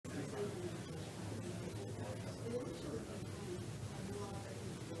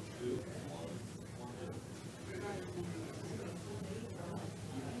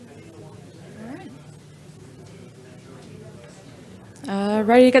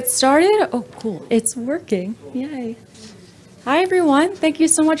Ready to get started? Oh, cool. It's working. Yay. Hi, everyone. Thank you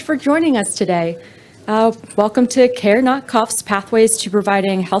so much for joining us today. Welcome to Care Not Cuffs, Pathways to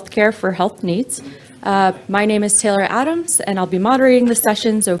Providing Healthcare for Health Needs. My name is Taylor Adams, and I'll be moderating the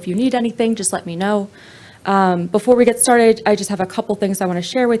session, so if you need anything, just let me know. Before we get started, I just have a couple things I want to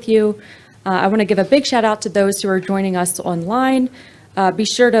share with you. I want to give a big shout out to those who are joining us online. Be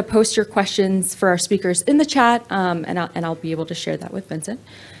sure to post your questions for our speakers in the chat, and I'll be able to share that with Vincent.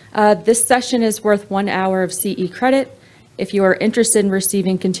 This session is worth 1 hour of CE credit. If you are interested in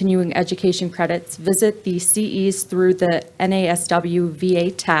receiving continuing education credits, visit the CEs through the NASW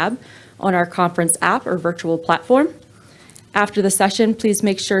VA tab on our conference app or virtual platform. After the session, please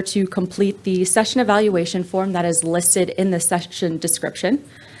make sure to complete the session evaluation form that is listed in the session description.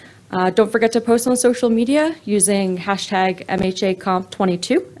 Don't forget to post on social media using hashtag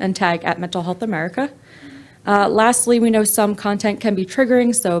MHAComp22 and tag @MentalHealthAmerica. Lastly, we know some content can be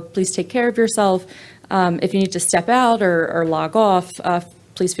triggering, so please take care of yourself. If you need to step out or log off,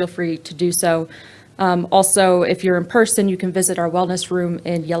 please feel free to do so. Also, if you're in person, you can visit our wellness room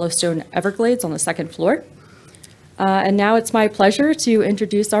in Yellowstone Everglades on the 2nd floor. And now it's my pleasure to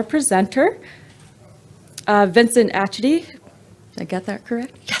introduce our presenter, Vincent Atchity. Did I get that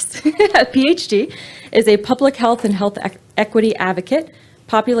correct? Yes. A PhD, is a public health and health equity advocate,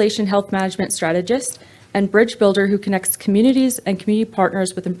 population health management strategist, and bridge builder who connects communities and community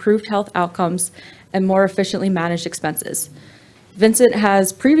partners with improved health outcomes and more efficiently managed expenses. Vincent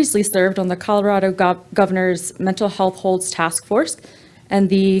has previously served on the Colorado Governor's Mental Health Holds Task Force and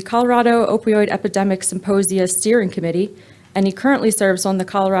the Colorado Opioid Epidemic Symposia Steering Committee, and he currently serves on the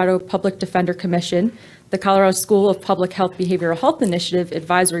Colorado Public Defender Commission, the Colorado School of Public Health Behavioral Health Initiative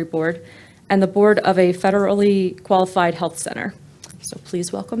Advisory Board, and the board of a federally qualified health center. So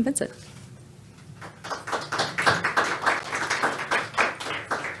please welcome Vincent.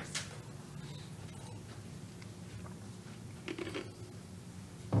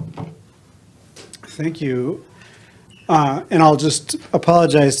 Thank you. And I'll just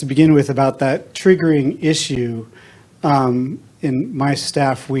apologize to begin with about that triggering issue. In my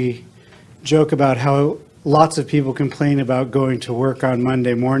staff, we joke about how lots of people complain about going to work on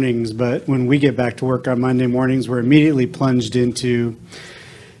Monday mornings, but when we get back to work on Monday mornings, we're immediately plunged into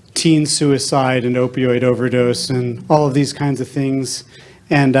teen suicide and opioid overdose and all of these kinds of things.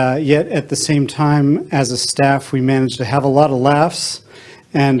 And yet at the same time, as a staff, we manage to have a lot of laughs.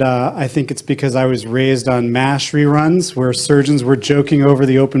 And I think it's because I was raised on MASH reruns where surgeons were joking over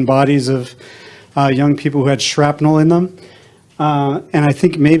the open bodies of young people who had shrapnel in them. And I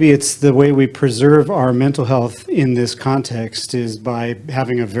think maybe it's the way we preserve our mental health in this context is by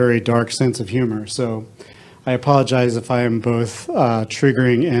having a very dark sense of humor. So I apologize if I am both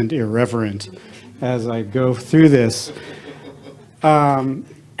triggering and irreverent as I go through this.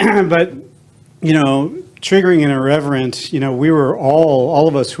 But, you know, triggering and irreverent, you know, we were all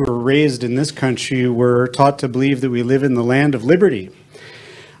of us who were raised in this country were taught to believe that we live in the land of liberty.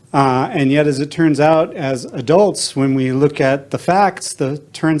 And yet, as it turns out, as adults, when we look at the facts,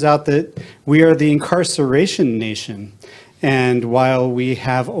 it turns out that we are the incarceration nation. And while we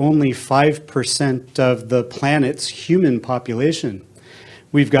have only 5% of the planet's human population,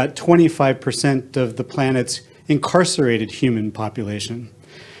 we've got 25% of the planet's incarcerated human population.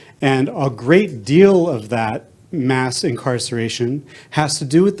 And a great deal of that mass incarceration has to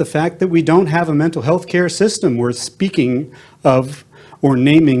do with the fact that we don't have a mental health care system worth speaking of or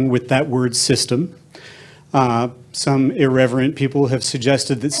naming with that word system. Some irreverent people have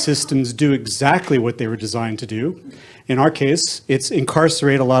suggested that systems do exactly what they were designed to do. In our case, it's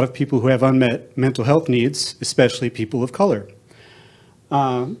incarcerate a lot of people who have unmet mental health needs, especially people of color.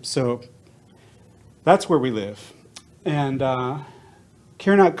 So that's where we live. And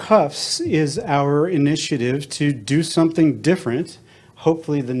Care Not Cuffs is our initiative to do something different.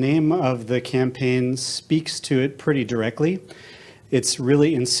 Hopefully the name of the campaign speaks to it pretty directly. It's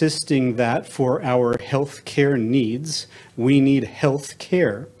really insisting that for our health care needs, we need health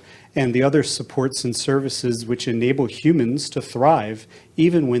care and the other supports and services which enable humans to thrive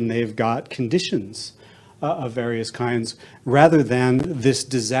even when they've got conditions of various kinds, rather than this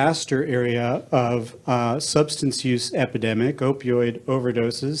disaster area of substance use epidemic, opioid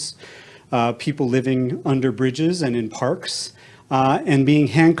overdoses, people living under bridges and in parks, and being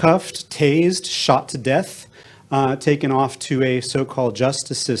handcuffed, tased, shot to death, taken off to a so-called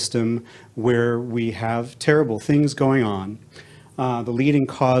justice system where we have terrible things going on. The leading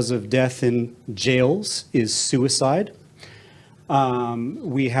cause of death in jails is suicide.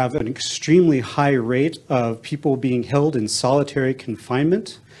 We have an extremely high rate of people being held in solitary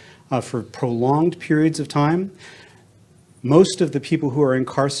confinement for prolonged periods of time. Most of the people who are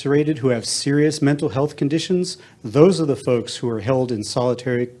incarcerated who have serious mental health conditions, those are the folks who are held in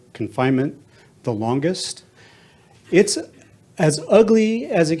solitary confinement the longest. It's as ugly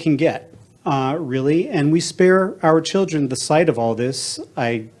as it can get, really, and we spare our children the sight of all this.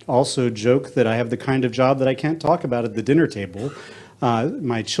 I also joke that I have the kind of job that I can't talk about at the dinner table.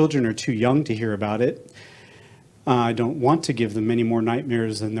 My children are too young to hear about it. I don't want to give them any more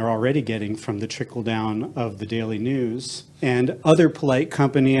nightmares than they're already getting from the trickle down of the daily news. And other polite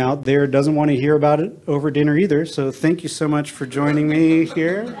company out there doesn't want to hear about it over dinner either. So thank you so much for joining me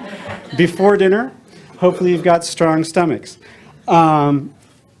here before dinner. Hopefully you've got strong stomachs.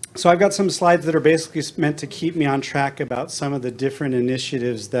 So I've got some slides that are basically meant to keep me on track about some of the different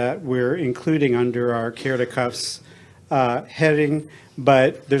initiatives that we're including under our Care to Cuffs heading,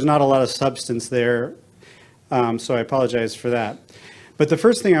 but there's not a lot of substance there. So I apologize for that. But the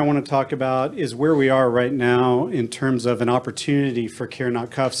first thing I want to talk about is where we are right now in terms of an opportunity for Care Not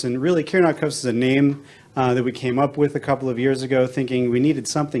Cuffs. And really, Care Not Cuffs is a name that we came up with a couple of years ago, thinking we needed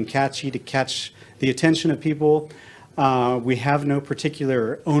something catchy to catch the attention of people. We have no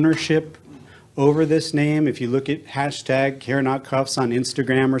particular ownership over this name. If you look at hashtag Care Not Cuffs on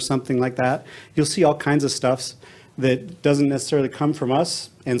Instagram or something like that, you'll see all kinds of stuff that doesn't necessarily come from us,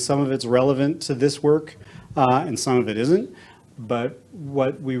 and some of it's relevant to this work. And some of it isn't. But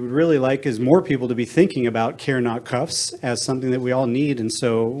what we would really like is more people to be thinking about Care Not Cuffs as something that we all need. And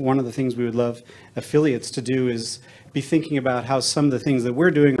so one of the things we would love affiliates to do is be thinking about how some of the things that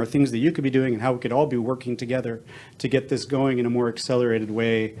we're doing are things that you could be doing, and how we could all be working together to get this going in a more accelerated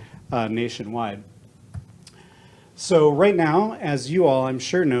way nationwide. So right now, as you all I'm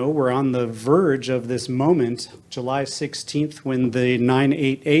sure know, we're on the verge of this moment, July 16th, when the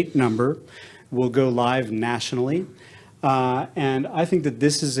 988 number will go live nationally. And I think that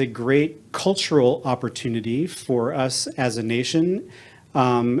this is a great cultural opportunity for us as a nation.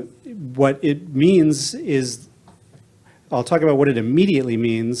 What it means is, I'll talk about what it immediately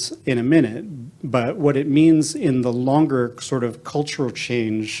means in a minute, but what it means in the longer sort of cultural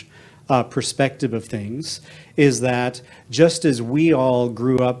change perspective of things is that just as we all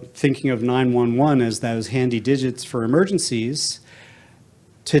grew up thinking of 911 as those handy digits for emergencies,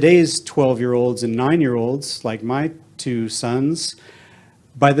 today's 12-year-olds and 9-year-olds, like my two sons,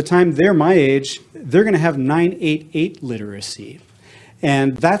 by the time they're my age, they're going to have 988 literacy.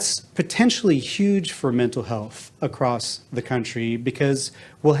 And that's potentially huge for mental health across the country, because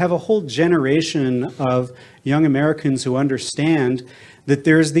we'll have a whole generation of young Americans who understand that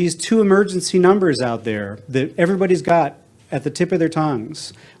there's these two emergency numbers out there that everybody's got at the tip of their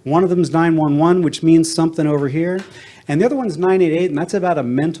tongues. One of them is 911, which means something over here. And the other one's 988, and that's about a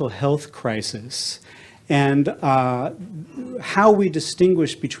mental health crisis. And how we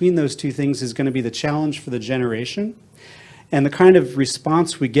distinguish between those two things is going to be the challenge for the generation. And the kind of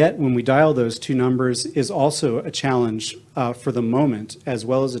response we get when we dial those two numbers is also a challenge for the moment, as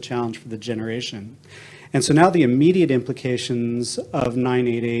well as a challenge for the generation. And so now the immediate implications of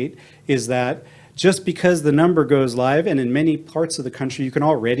 988 is that just because the number goes live, and in many parts of the country, you can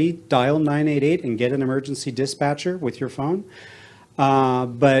already dial 988 and get an emergency dispatcher with your phone.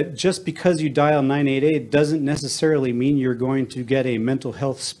 But just because you dial 988 doesn't necessarily mean you're going to get a mental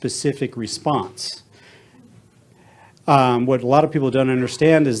health specific response. What a lot of people don't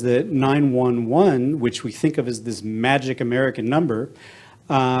understand is that 911, which we think of as this magic American number,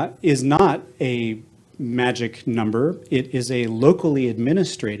 is not a magic number. It is a locally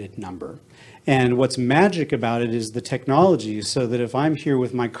administrated number. And what's magic about it is the technology, so that if I'm here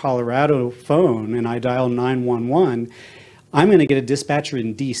with my Colorado phone and I dial 911, I'm going to get a dispatcher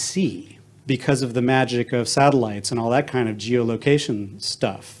in DC because of the magic of satellites and all that kind of geolocation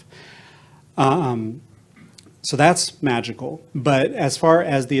stuff. So that's magical. But as far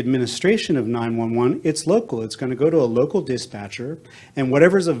as the administration of 911, it's local. It's going to go to a local dispatcher, and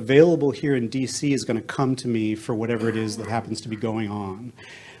whatever's available here in DC is going to come to me for whatever it is that happens to be going on.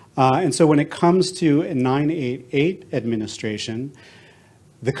 And so when it comes to a 988 administration,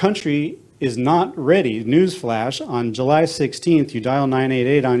 the country is not ready. Newsflash, on July 16th, you dial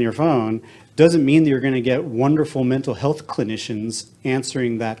 988 on your phone, doesn't mean that you're going to get wonderful mental health clinicians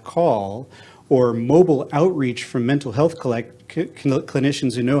answering that call, or mobile outreach from mental health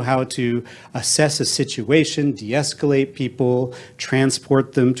clinicians who know how to assess a situation, de-escalate people,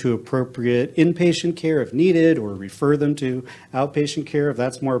 transport them to appropriate inpatient care if needed, or refer them to outpatient care if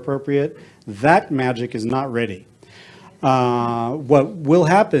that's more appropriate. That magic is not ready. What will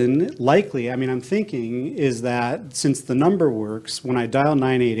happen, likely, I'm thinking, is that since the number works, when I dial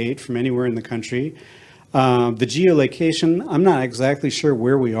 988 from anywhere in the country, the geolocation, I'm not exactly sure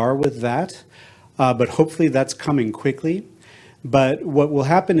where we are with that. But hopefully that's coming quickly. But what will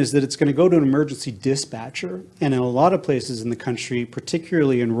happen is that it's going to go to an emergency dispatcher. And in a lot of places in the country,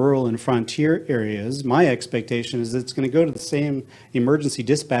 particularly in rural and frontier areas, my expectation is that it's going to go to the same emergency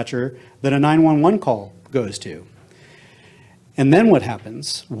dispatcher that a 911 call goes to. And then what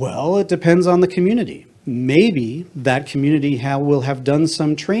happens? Well, it depends on the community. Maybe that community will have done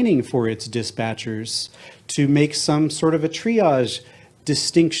some training for its dispatchers to make some sort of a triage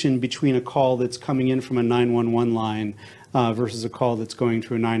distinction between a call that's coming in from a 911 line versus a call that's going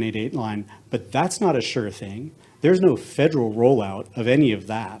through a 988 line. But that's not a sure thing. There's no federal rollout of any of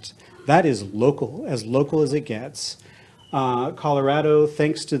that. That is local as it gets. Colorado,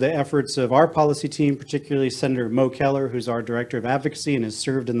 thanks to the efforts of our policy team, particularly Senator Mo Keller, who's our Director of Advocacy and has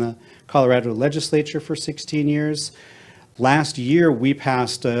served in the Colorado legislature for 16 years. Last year, we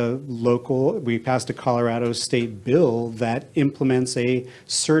passed a Colorado state bill that implements a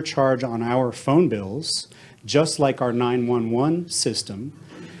surcharge on our phone bills, just like our 911 system,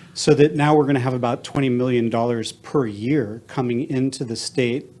 so that now we're going to have about $20 million per year coming into the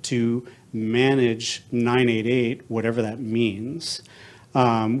state to manage 988, whatever that means.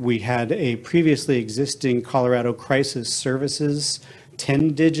 We had a previously existing Colorado Crisis Services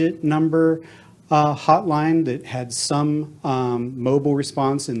 10-digit number hotline that had some mobile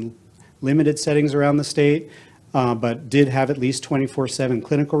response in limited settings around the state, but did have at least 24/7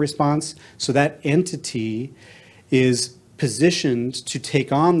 clinical response. So that entity is positioned to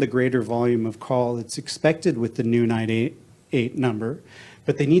take on the greater volume of call that's expected with the new 988 number,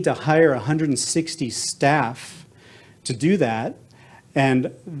 but they need to hire 160 staff to do that.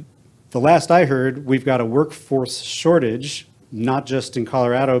 And the last I heard, we've got a workforce shortage, not just in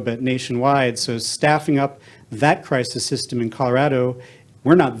Colorado, but nationwide. So staffing up that crisis system in Colorado,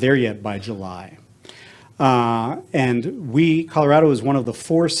 we're not there yet by July. And Colorado is one of the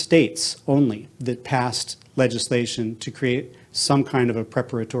 4 states only that passed legislation to create some kind of a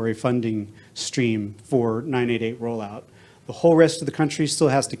preparatory funding stream for 988 rollout. The whole rest of the country still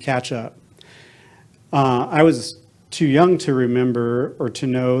has to catch up. I was too young to remember or to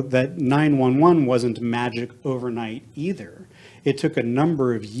know that 911 wasn't magic overnight either. It took a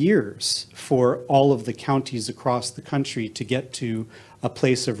number of years for all of the counties across the country to get to a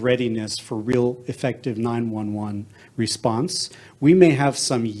place of readiness for real effective 911 response. We may have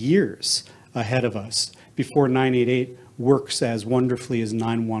some years ahead of us before 988 works as wonderfully as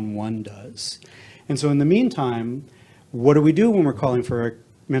 911 does. And so in the meantime, what do we do when we're calling for a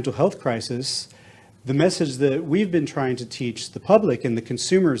mental health crisis? The message that we've been trying to teach the public and the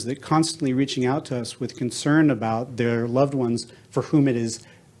consumers that constantly reaching out to us with concern about their loved ones for whom it is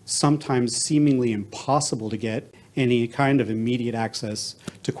sometimes seemingly impossible to get any kind of immediate access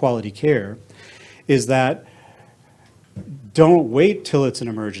to quality care is that don't wait till it's an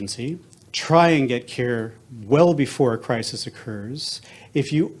emergency. Try and get care well before a crisis occurs.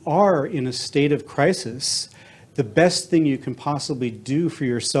 If you are in a state of crisis, the best thing you can possibly do for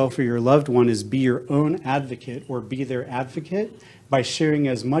yourself or your loved one is be your own advocate or be their advocate by sharing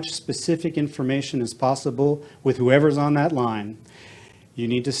as much specific information as possible with whoever's on that line. You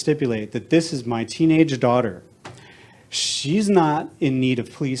need to stipulate that this is my teenage daughter. She's not in need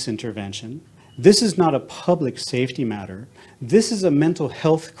of police intervention. This is not a public safety matter. This is a mental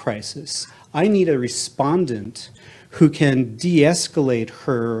health crisis. I need a respondent who can de-escalate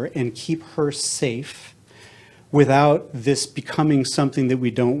her and keep her safe without this becoming something that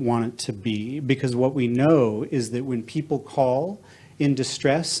we don't want it to be. Because what we know is that when people call in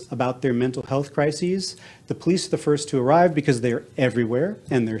distress about their mental health crises, the police are the first to arrive because they're everywhere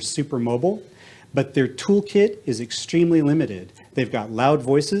and they're super mobile, but their toolkit is extremely limited. They've got loud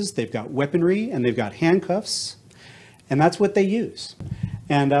voices, they've got weaponry, and they've got handcuffs, and that's what they use.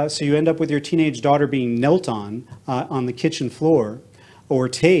 And so you end up with your teenage daughter being knelt on the kitchen floor or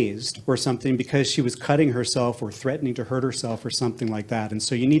tased or something because she was cutting herself or threatening to hurt herself or something like that. And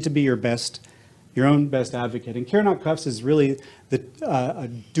so you need to be your own best advocate. And Care Not Cuffs is really a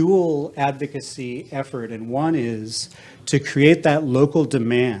dual advocacy effort. And one is to create that local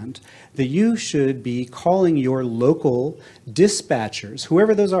demand that you should be calling your local dispatchers,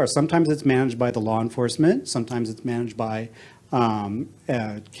 whoever those are. Sometimes it's managed by the law enforcement. Sometimes it's managed by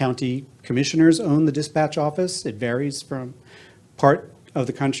county commissioners own the dispatch office. It varies from part of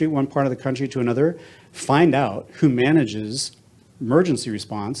the country, one part of the country to another. Find out who manages emergency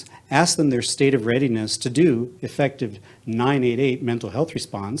response, ask them their state of readiness to do effective 988 mental health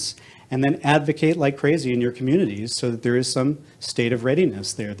response, and then advocate like crazy in your communities so that there is some state of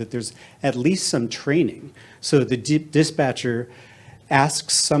readiness there, that there's at least some training. So the dispatcher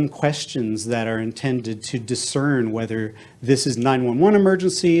asks some questions that are intended to discern whether this is 911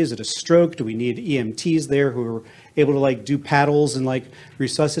 emergency, is it a stroke, do we need EMTs there who are able to like do paddles and like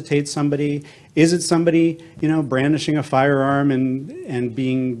resuscitate somebody? Is it somebody, brandishing a firearm and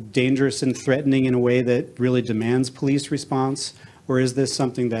being dangerous and threatening in a way that really demands police response? Or is this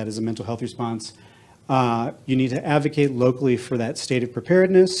something that is a mental health response? You need to advocate locally for that state of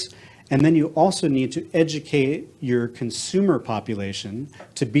preparedness. And then you also need to educate your consumer population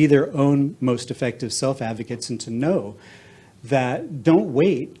to be their own most effective self-advocates and to know that don't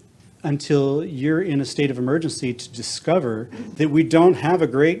wait until you're in a state of emergency to discover that we don't have a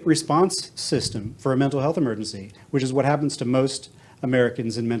great response system for a mental health emergency, which is what happens to most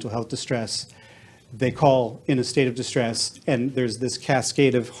Americans in mental health distress. They call in a state of distress, and there's this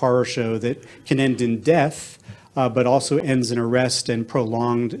cascade of horror show that can end in death, but also ends in arrest and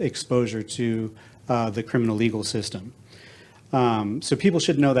prolonged exposure to the criminal legal system. So people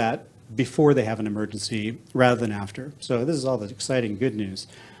should know that before they have an emergency rather than after. So this is all the exciting good news.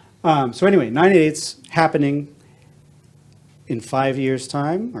 So anyway, 988's happening in 5 years'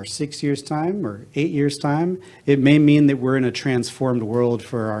 time, or 6 years' time, or 8 years' time. It may mean that we're in a transformed world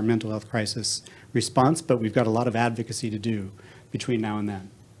for our mental health crisis response, but we've got a lot of advocacy to do between now and then.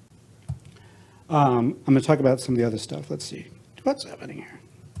 I'm going to talk about some of the other stuff. Let's see. What's happening here?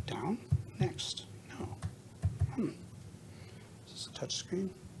 Down? Next? No. Is this a touch screen?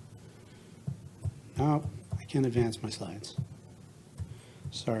 No, I can't advance my slides.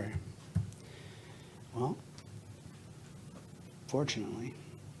 Sorry. Well, fortunately,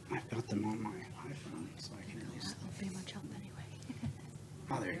 I've got them on my iPhone, so I can at least. Won't be much help anyway.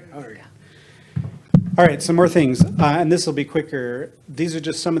 Oh, there you go. Oh, there you go. All right, some more things, and this will be quicker. These are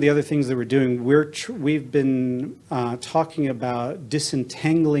just some of the other things that we're doing. We've been talking about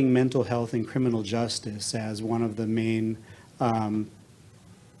disentangling mental health and criminal justice as one of the main,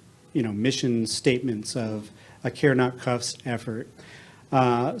 mission statements of a Care Not Cuffs effort.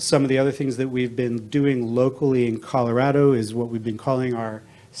 Some of the other things that we've been doing locally in Colorado is what we've been calling our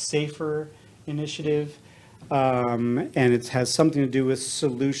SAFER initiative. And it has something to do with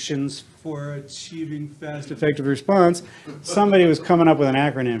solutions for achieving fast, effective response. Somebody was coming up with an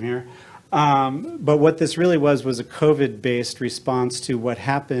acronym here. But what this really was a COVID-based response to what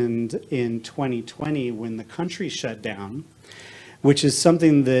happened in 2020 when the country shut down, which is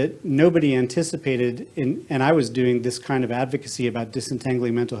something that nobody anticipated. And I was doing this kind of advocacy about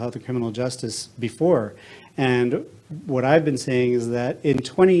disentangling mental health and criminal justice before. And what I've been saying is that in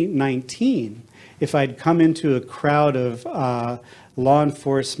 2019, if I'd come into a crowd of law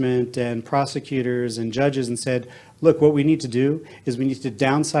enforcement and prosecutors and judges and said, look, what we need to do is we need to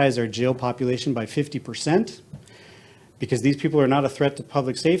downsize our jail population by 50% because these people are not a threat to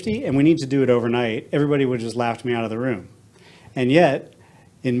public safety and we need to do it overnight, everybody would have just laughed me out of the room. And yet,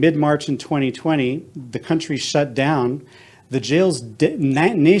 in mid-March in 2020, the country shut down. The jails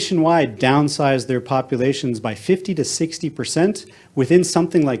nationwide downsized their populations by 50 to 60% within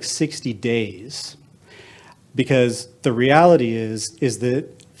something like 60 days. Because the reality is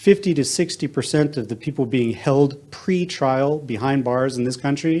that 50 to 60% of the people being held pre-trial behind bars in this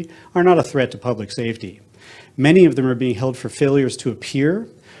country are not a threat to public safety. Many of them are being held for failures to appear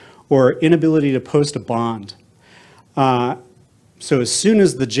or inability to post a bond. So as soon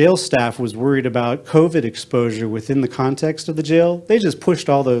as the jail staff was worried about COVID exposure within the context of the jail, they just pushed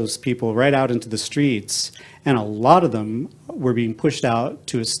all those people right out into the streets. And a lot of them were being pushed out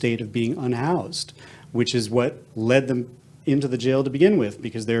to a state of being unhoused, which is what led them into the jail to begin with,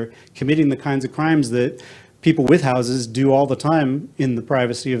 because they're committing the kinds of crimes that people with houses do all the time in the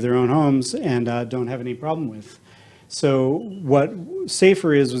privacy of their own homes and don't have any problem with. So what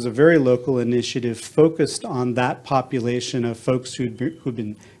SAFER was a very local initiative focused on that population of folks who'd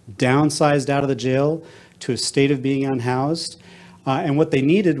been downsized out of the jail to a state of being unhoused. And what they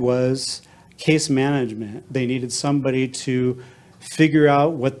needed was case management. They needed somebody to figure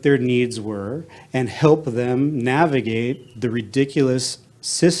out what their needs were and help them navigate the ridiculous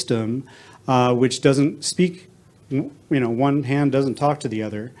system, which doesn't speak, one hand doesn't talk to the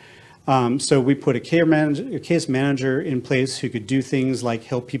other. So we put a case manager in place who could do things like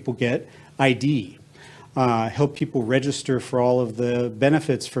help people get ID, help people register for all of the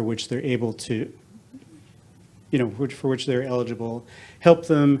benefits for which they're able to, for which they're eligible, help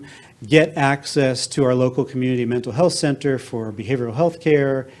them get access to our local community mental health center for behavioral health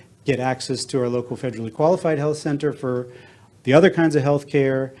care, get access to our local federally qualified health center for the other kinds of health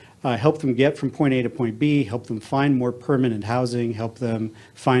care, help them get from point A to point B, help them find more permanent housing, help them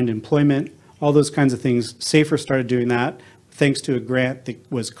find employment, all those kinds of things. SAFER started doing that thanks to a grant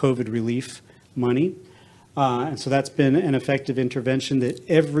that was COVID relief money. And so that's been an effective intervention that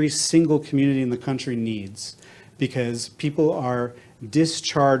every single community in the country needs, because people are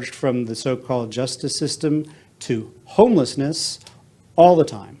discharged from the so-called justice system to homelessness all the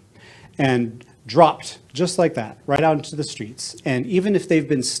time, and dropped just like that, right out into the streets. And even if they've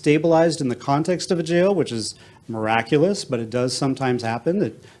been stabilized in the context of a jail, which is miraculous, but it does sometimes happen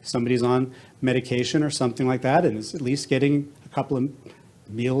that somebody's on medication or something like that and is at least getting a couple of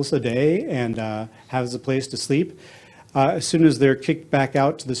meals a day and has a place to sleep. As soon as they're kicked back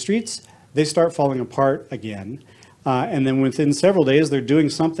out to the streets, they start falling apart again. And then within several days, they're doing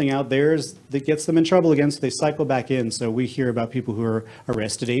something out there that gets them in trouble again, so they cycle back in. So we hear about people who are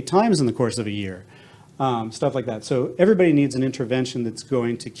arrested 8 times in the course of a year, stuff like that. So everybody needs an intervention that's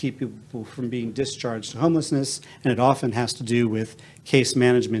going to keep people from being discharged to homelessness, and it often has to do with case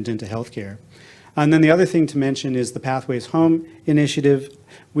management into healthcare. And then the other thing to mention is the Pathways Home initiative.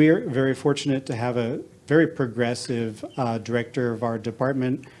 We are very fortunate to have a very progressive director of our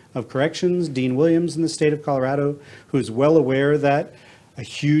Department of Corrections, Dean Williams, in the state of Colorado, who's well aware that a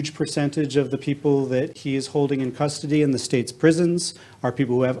huge percentage of the people that he is holding in custody in the state's prisons are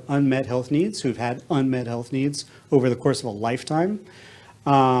people who have unmet health needs, who've had unmet health needs over the course of a lifetime,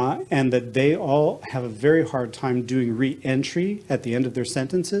 and that they all have a very hard time doing re-entry at the end of their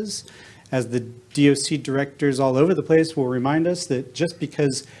sentences. As the DOC directors all over the place will remind us that just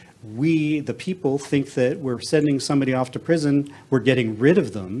because we, the people, think that we're sending somebody off to prison, we're getting rid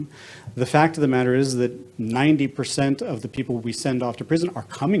of them. The fact of the matter is that 90% of the people we send off to prison are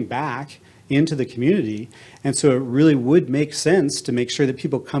coming back into the community. And so it really would make sense to make sure that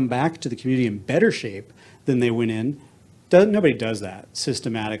people come back to the community in better shape than they went in. Nobody does that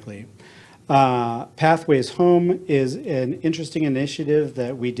systematically. Pathways Home is an interesting initiative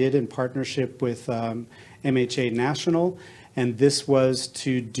that we did in partnership with MHA National. And this was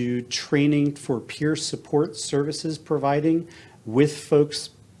to do training for peer support services providing with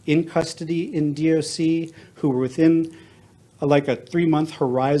folks in custody in DOC who were within like a 3-month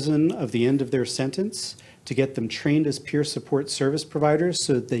horizon of the end of their sentence, to get them trained as peer support service providers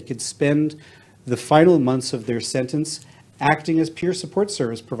so that they could spend the final months of their sentence acting as peer support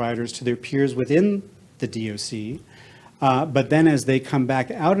service providers to their peers within the DOC. But then as they come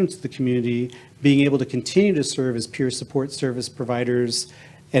back out into the community, being able to continue to serve as peer support service providers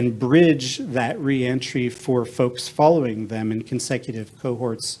and bridge that reentry for folks following them in consecutive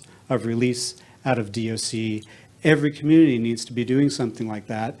cohorts of release out of DOC. Every community needs to be doing something like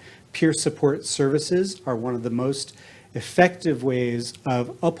that. Peer support services are one of the most effective ways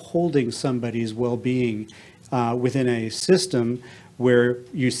of upholding somebody's well-being within a system where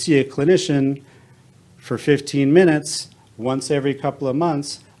you see a clinician for 15 minutes once every couple of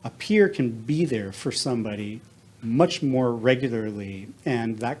months. A peer can be there for somebody much more regularly,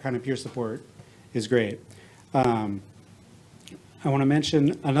 and that kind of peer support is great. I want to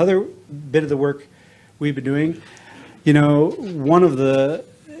mention another bit of the work we've been doing. You know, one of the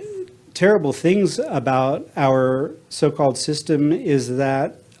terrible things about our so-called system is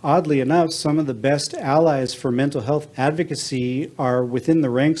that, oddly enough, some of the best allies for mental health advocacy are within the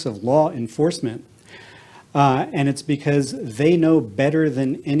ranks of law enforcement. And it's because they know better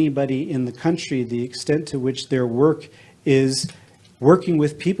than anybody in the country the extent to which their work is working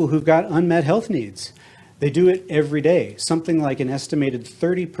with people who've got unmet health needs. They do it every day. Something like an estimated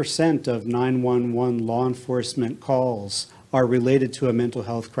 30% of 911 law enforcement calls are related to a mental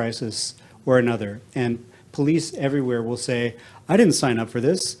health crisis or another. And police everywhere will say, I didn't sign up for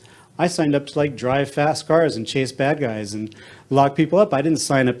this. I signed up to like drive fast cars and chase bad guys and lock people up. I didn't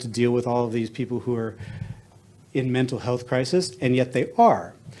sign up to deal with all of these people who are in mental health crisis, and yet they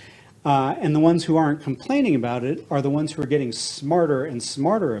are. And the ones who aren't complaining about it are the ones who are getting smarter and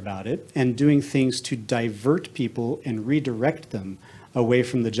smarter about it and doing things to divert people and redirect them away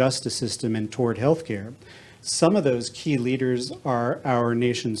from the justice system and toward healthcare. Some of those key leaders are our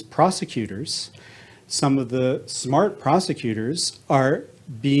nation's prosecutors. Some of the smart prosecutors are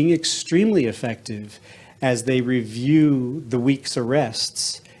being extremely effective as they review the week's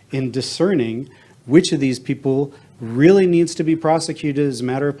arrests in discerning which of these people really needs to be prosecuted as a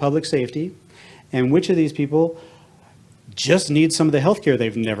matter of public safety, and which of these people just need some of the health care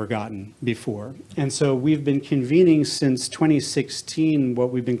they've never gotten before. And so we've been convening since 2016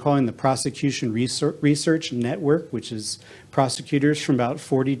 what we've been calling the Prosecution Research Network, which is prosecutors from about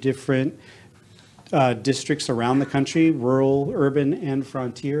 40 different districts around the country, rural, urban, and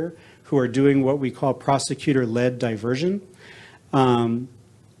frontier, who are doing what we call prosecutor-led diversion.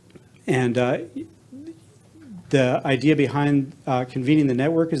 The idea behind convening the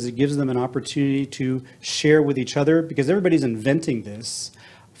network is it gives them an opportunity to share with each other, because everybody's inventing this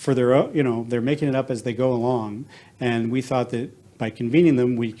for their own, you know, they're making it up as they go along. And we thought that by convening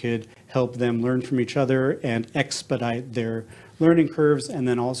them, we could help them learn from each other and expedite their learning curves, and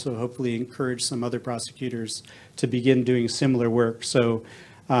then also hopefully encourage some other prosecutors to begin doing similar work. So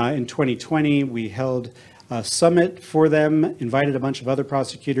in 2020, we held a summit for them, invited a bunch of other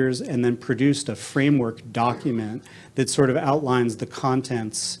prosecutors, and then produced a framework document that sort of outlines the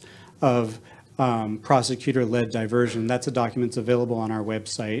contents of prosecutor-led diversion. That's a document that's available on our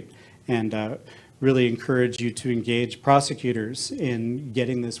website, and really encourage you to engage prosecutors in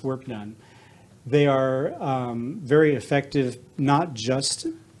getting this work done. They are very effective, not just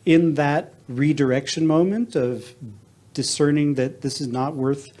in that redirection moment of discerning that this is not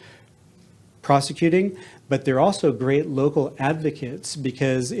worth prosecuting, but they're also great local advocates,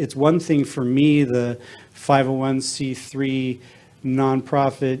 because it's one thing for me, the 501c3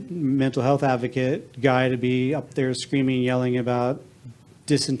 nonprofit mental health advocate guy, to be up there screaming, yelling about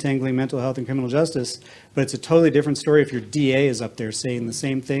disentangling mental health and criminal justice, but it's a totally different story if your DA is up there saying the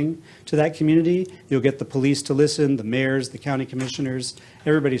same thing to that community. You'll get the police to listen, the mayors, the county commissioners,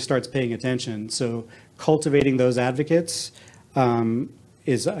 everybody starts paying attention. So cultivating those advocates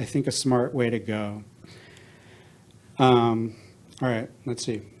is, I think, a smart way to go. All right, let's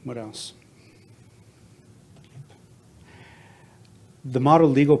see, what else? The model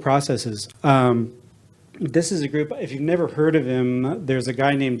legal processes. This is a group, if you've never heard of him, there's a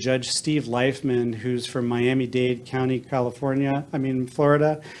guy named Judge Steve Leifman, who's from Miami-Dade County,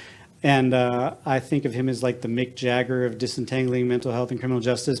 Florida. And I think of him as like the Mick Jagger of disentangling mental health and criminal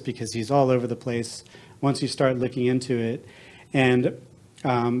justice, because he's all over the place once you start looking into it. And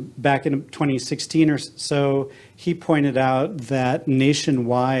back in 2016 or so, he pointed out that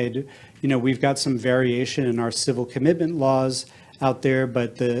nationwide, we've got some variation in our civil commitment laws out there,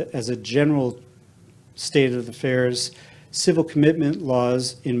 but as a general state of affairs, civil commitment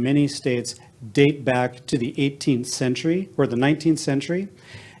laws in many states date back to the 18th century or the 19th century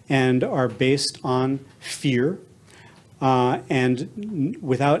and are based on fear and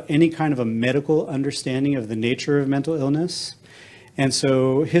without any kind of a medical understanding of the nature of mental illness. And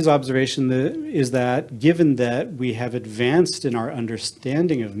so his observation is that given that we have advanced in our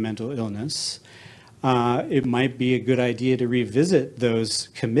understanding of mental illness, it might be a good idea to revisit those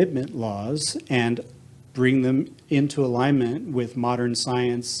commitment laws and bring them into alignment with modern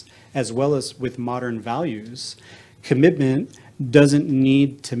science as well as with modern values. Commitment doesn't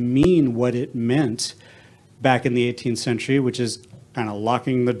need to mean what it meant back in the 18th century, which is kind of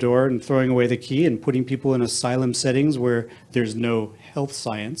locking the door and throwing away the key and putting people in asylum settings where there's no health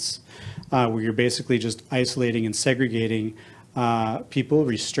science, where you're basically just isolating and segregating people,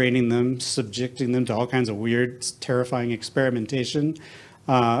 restraining them, subjecting them to all kinds of weird, terrifying experimentation.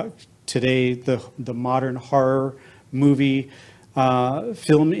 Today, the modern horror movie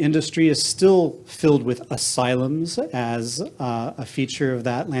film industry is still filled with asylums as a feature of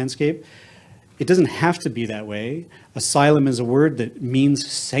that landscape. It doesn't have to be that way. Asylum is a word that means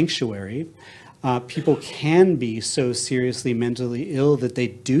sanctuary. People can be so seriously mentally ill that they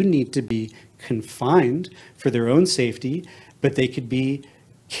do need to be confined for their own safety, but they could be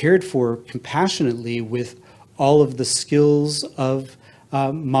cared for compassionately with all of the skills of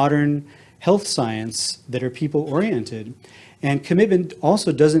modern health science that are people-oriented. And commitment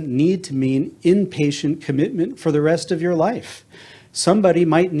also doesn't need to mean inpatient commitment for the rest of your life. Somebody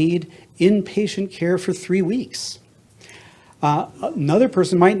might need inpatient care for 3 weeks. Another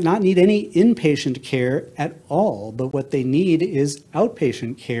person might not need any inpatient care at all, but what they need is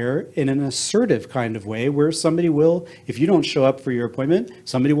outpatient care in an assertive kind of way where somebody will, if you don't show up for your appointment,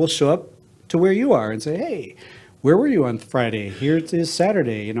 somebody will show up to where you are and say, hey, where were you on Friday? Here it is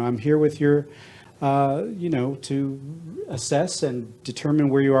Saturday. I'm here with your, to assess and determine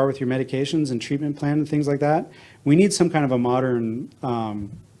where you are with your medications and treatment plan and things like that. We need some kind of a modern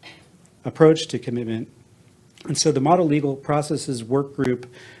approach to commitment. And so the Model Legal Processes Work Group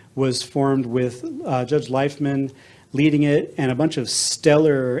was formed with Judge Leifman leading it and a bunch of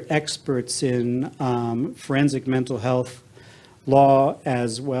stellar experts in forensic mental health law,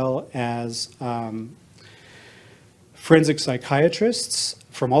 as well as forensic psychiatrists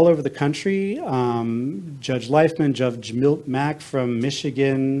from all over the country. Judge Leifman, Judge Milt Mack from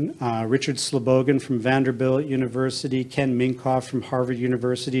Michigan, Richard Slobogan from Vanderbilt University, Ken Minkoff from Harvard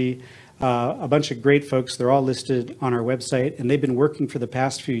University, a bunch of great folks. They're all listed on our website, and they've been working for the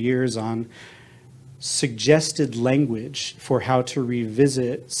past few years on suggested language for how to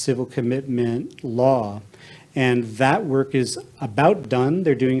revisit civil commitment law. And that work is about done.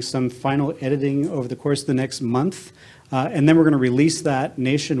 They're doing some final editing over the course of the next month. And then we're going to release that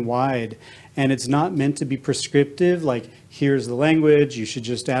nationwide. And it's not meant to be prescriptive, like, here's the language, you should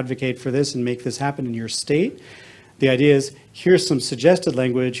just advocate for this and make this happen in your state. The idea is, here's some suggested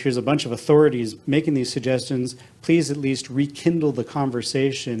language, here's a bunch of authorities making these suggestions, please at least rekindle the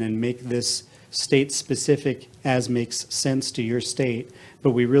conversation and make this state-specific as makes sense to your state,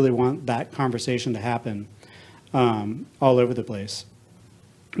 but we really want that conversation to happen all over the place.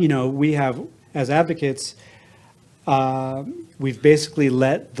 You know, we have, as advocates, we've basically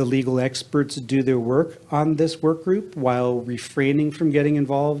let the legal experts do their work on this work group while refraining from getting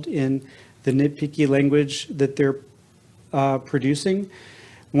involved in the nitpicky language that they're producing.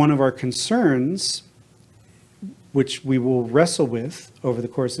 One of our concerns, which we will wrestle with over the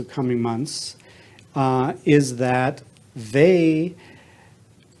course of coming months, is that they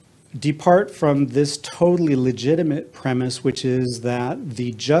depart from this totally legitimate premise, which is that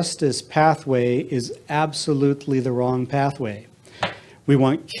the justice pathway is absolutely the wrong pathway. We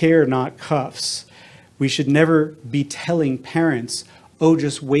want care, not cuffs. We should never be telling parents, oh,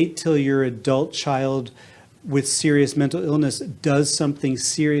 just wait till your adult child with serious mental illness does something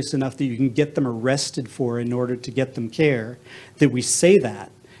serious enough that you can get them arrested for in order to get them care. That we say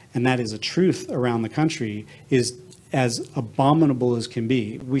that, and that is a truth around the country, is as abominable as can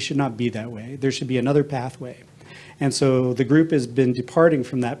be. We should not be that way. There should be another pathway. And so the group has been departing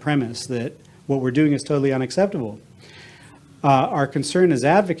from that premise that what we're doing is totally unacceptable. Our concern as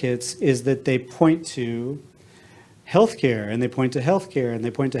advocates is that they point to healthcare, and they point to healthcare, and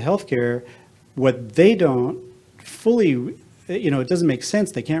they point to healthcare. What they don't fully, it doesn't make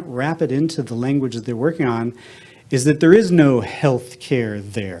sense. They can't wrap it into the language that they're working on, is that there is no healthcare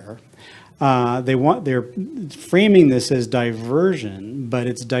there. They're framing this as diversion, but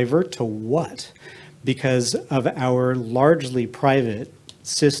it's divert to what? Because of our largely private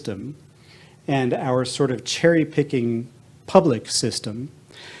system and our sort of cherry-picking public system.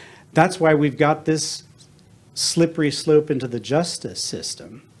 That's why we've got this slippery slope into the justice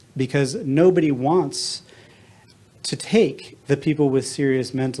system, because nobody wants to take the people with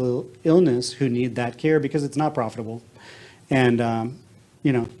serious mental illness who need that care because it's not profitable. And,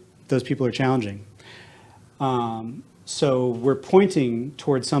 those people are challenging. So we're pointing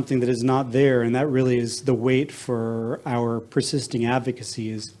towards something that is not there, and that really is the weight for our persisting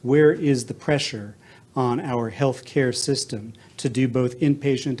advocacy is where is the pressure on our healthcare system to do both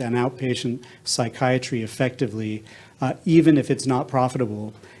inpatient and outpatient psychiatry effectively, even if it's not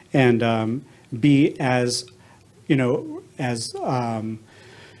profitable, and be as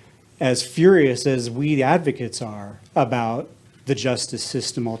furious as we advocates are about the justice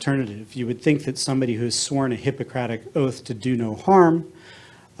system alternative. You would think that somebody who's sworn a Hippocratic oath to do no harm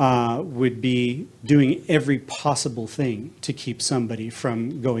would be doing every possible thing to keep somebody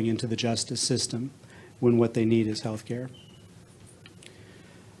from going into the justice system when what they need is healthcare.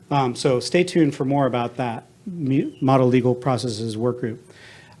 So stay tuned for more about that Model Legal Processes Workgroup.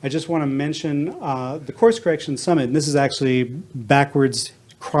 I just want to mention the Course Correction Summit, and this is actually backwards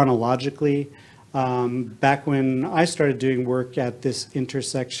chronologically. Back when I started doing work at this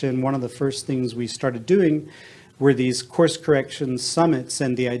intersection, one of the first things we started doing were these course correction summits,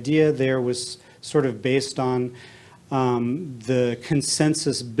 and the idea there was sort of based on the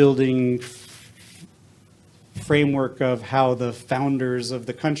consensus building framework of how the founders of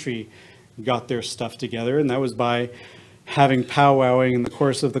the country got their stuff together, and that was by having powwowing in the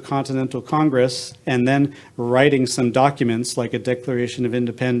course of the Continental Congress and then writing some documents like a Declaration of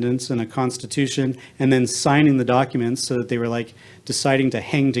Independence and a Constitution, and then signing the documents so that they were like deciding to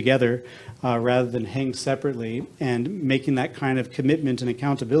hang together rather than hang separately, and making that kind of commitment and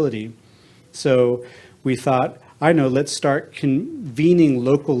accountability. So we thought, let's start convening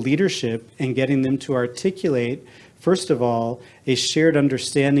local leadership and getting them to articulate, first of all, a shared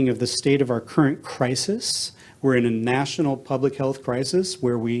understanding of the state of our current crisis. We're in a national public health crisis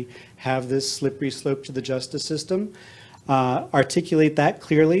where we have this slippery slope to the justice system. Articulate that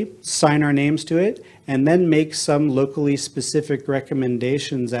clearly, sign our names to it, and then make some locally specific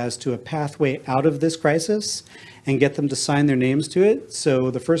recommendations as to a pathway out of this crisis and get them to sign their names to it. So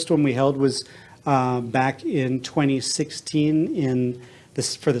the first one we held was back in 2016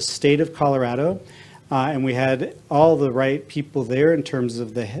 for the state of Colorado. And we had all the right people there in terms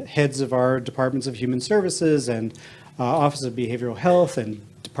of the heads of our departments of human services and Office of Behavioral Health and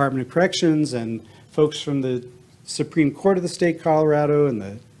Department of Corrections and folks from the Supreme Court of the state of Colorado and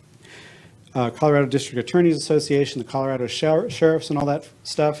the Colorado District Attorneys Association, the Colorado Sheriffs and all that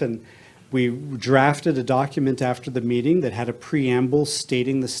stuff. And we drafted a document after the meeting that had a preamble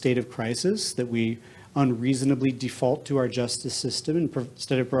stating the state of crisis, that we unreasonably default to our justice system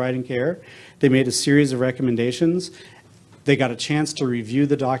instead of providing care. They made a series of recommendations. They got a chance to review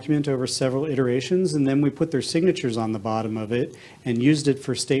the document over several iterations, and then we put their signatures on the bottom of it and used it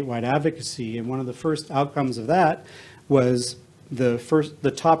for statewide advocacy. And one of the first outcomes of that was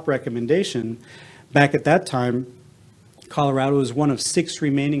the top recommendation. Back at that time, Colorado was one of 6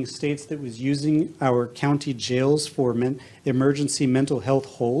 remaining states that was using our county jails for emergency mental health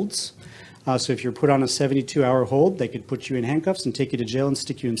holds. So if you're put on a 72-hour hold, they could put you in handcuffs and take you to jail and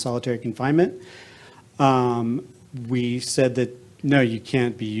stick you in solitary confinement. We said that, no, you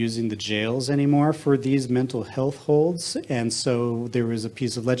can't be using the jails anymore for these mental health holds. And so there was a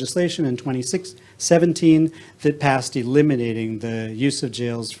piece of legislation in 2017 that passed eliminating the use of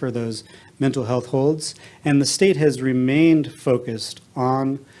jails for those mental health holds. And the state has remained focused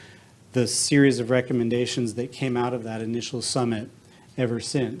on the series of recommendations that came out of that initial summit ever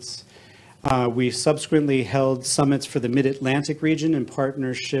since. We subsequently held summits for the Mid-Atlantic region in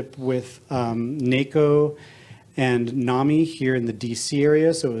partnership with NACO and NAMI here in the DC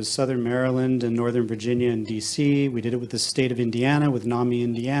area. So it was Southern Maryland and Northern Virginia and DC. We did it with the state of Indiana, with NAMI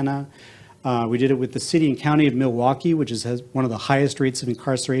Indiana. We did it with the city and county of Milwaukee, which has one of the highest rates of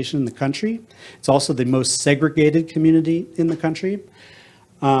incarceration in the country. It's also the most segregated community in the country.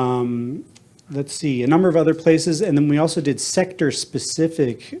 Let's see, a number of other places. And then we also did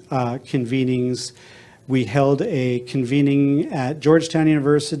sector-specific convenings. We held a convening at Georgetown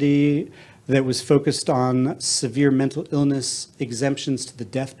University that was focused on severe mental illness exemptions to the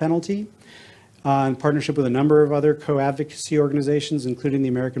death penalty, in partnership with a number of other co-advocacy organizations, including the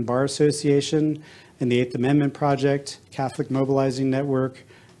American Bar Association and the Eighth Amendment Project, Catholic Mobilizing Network,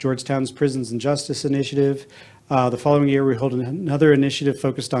 Georgetown's Prisons and Justice Initiative. The following year, we held another initiative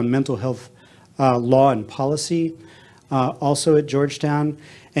focused on mental health law and policy, also at Georgetown.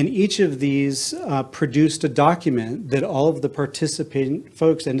 And each of these produced a document that all of the participating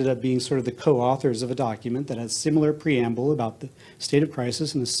folks ended up being sort of the co-authors of a document that has similar preamble about the state of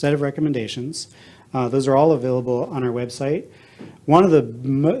crisis and a set of recommendations. Those are all available on our website. One of the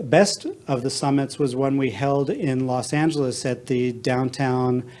best of the summits was one we held in Los Angeles at the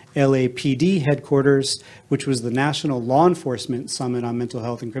downtown LAPD headquarters, which was the National Law Enforcement Summit on Mental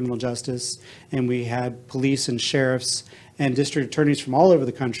Health and Criminal Justice. And we had police and sheriffs and district attorneys from all over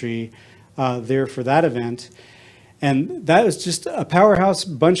the country there for that event. And that was just a powerhouse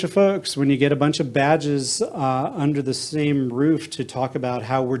bunch of folks when you get a bunch of badges under the same roof to talk about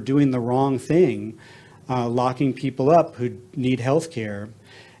how we're doing the wrong thing, locking people up who need health care.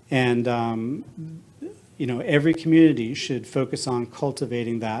 And, you know, every community should focus on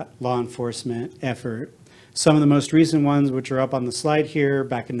cultivating that law enforcement effort. Some of the most recent ones, which are up on the slide here,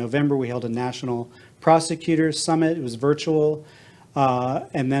 back in November, we held a National Prosecutors Summit. It was virtual.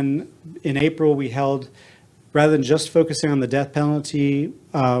 And then in April, we held, rather than just focusing on the death penalty,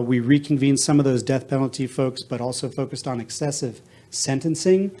 we reconvened some of those death penalty folks, but also focused on excessive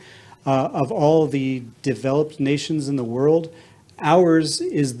sentencing. Of all the developed nations in the world, ours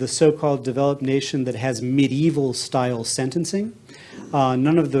is the so-called developed nation that has medieval style sentencing.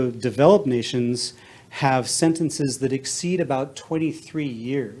 None of the developed nations have sentences that exceed about 23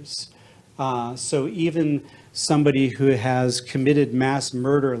 years. So even somebody who has committed mass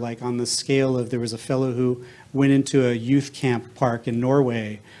murder, like on the scale of, there was a fellow who went into a youth camp park in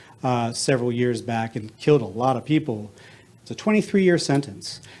Norway several years back and killed a lot of people. It's a 23-year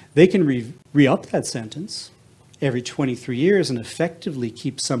sentence. They can re-up that sentence every 23 years and effectively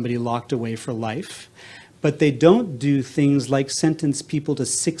keep somebody locked away for life. But they don't do things like sentence people to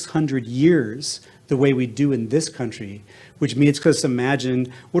 600 years the way we do in this country, which means, because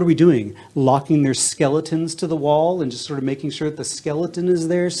imagine, what are we doing? Locking their skeletons to the wall and just sort of making sure that the skeleton is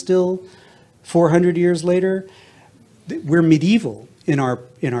there still 400 years later? We're medieval in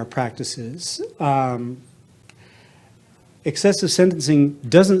our practices. Excessive sentencing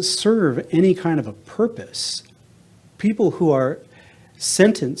doesn't serve any kind of a purpose. People who are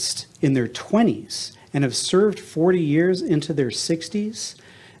sentenced in their 20s and have served 40 years into their 60s,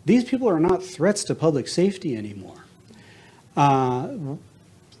 these people are not threats to public safety anymore.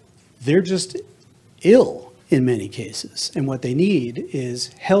 They're just ill in many cases, and what they need is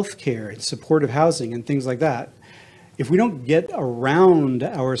health care and supportive housing and things like that. If we don't get around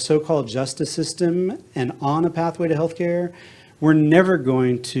our so-called justice system and on a pathway to healthcare, we're never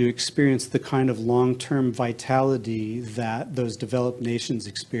going to experience the kind of long-term vitality that those developed nations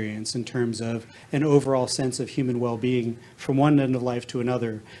experience in terms of an overall sense of human well-being from one end of life to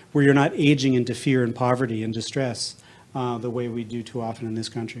another, where you're not aging into fear and poverty and distress the way we do too often in this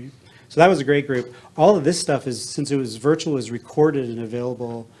country. So that was a great group. All of this stuff is, since it was virtual, is recorded and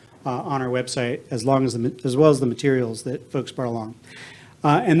available on our website, as well as the materials that folks brought along.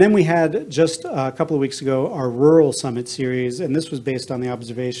 And then we had just a couple of weeks ago our Rural Summit series, and this was based on the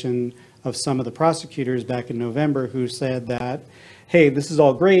observation of some of the prosecutors back in November who said that, hey, this is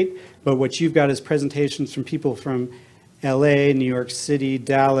all great, but what you've got is presentations from people from LA, New York City,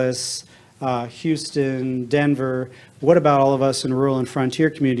 Dallas, Houston, Denver. What about all of us in rural and frontier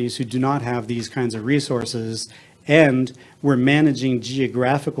communities who do not have these kinds of resources? And we're managing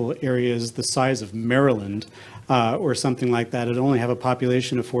geographical areas the size of Maryland or something like that. It only have a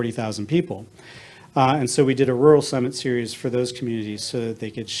population of 40,000 people. And so we did a Rural Summit series for those communities so that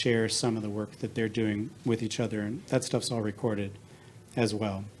they could share some of the work that they're doing with each other. And that stuff's all recorded as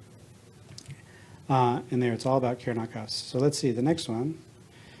well. And there, it's all about Care Not Cuffs. So let's see, the next one.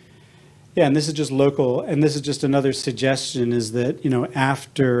 Yeah, and this is just local, and this is just another suggestion is that,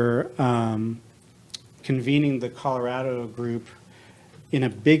 after convening the Colorado group in a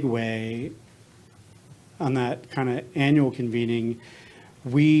big way on that kind of annual convening,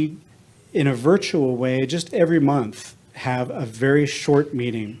 we, in a virtual way, just every month, have a very short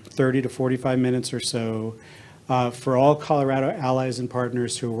meeting, 30 to 45 minutes or so, for all Colorado allies and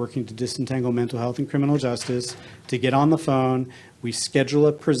partners who are working to disentangle mental health and criminal justice, to get on the phone. We schedule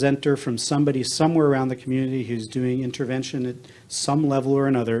a presenter from somebody somewhere around the community who's doing intervention at some level or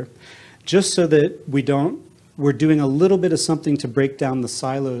another, just so that we're doing a little bit of something to break down the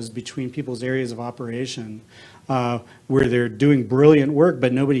silos between people's areas of operation, where they're doing brilliant work,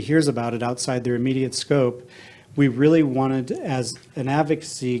 but nobody hears about it outside their immediate scope. We really wanted, as an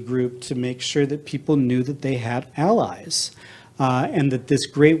advocacy group, to make sure that people knew that they had allies, and that this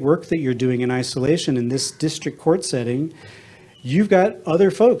great work that you're doing in isolation in this district court setting, you've got other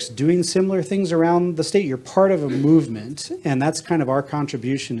folks doing similar things around the state. You're part of a movement, and that's kind of our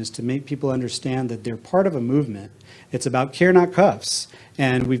contribution, is to make people understand that they're part of a movement. It's about Care Not Cuffs,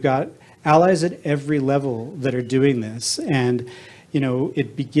 and we've got allies at every level that are doing this. And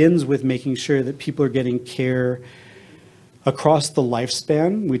it begins with making sure that people are getting care across the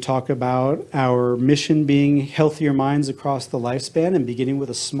lifespan. We talk about our mission being healthier minds across the lifespan, and beginning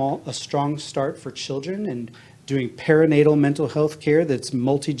with a strong start for children, and doing perinatal mental health care that's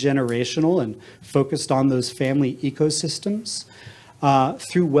multi-generational and focused on those family ecosystems,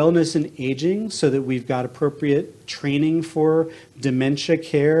 through wellness and aging, so that we've got appropriate training for dementia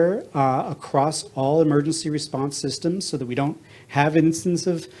care across all emergency response systems, so that we don't have instances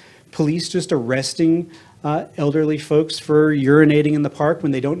of police just arresting elderly folks for urinating in the park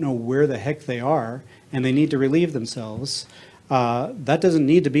when they don't know where the heck they are and they need to relieve themselves. That doesn't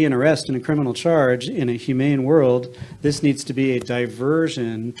need to be an arrest and a criminal charge in a humane world. This needs to be a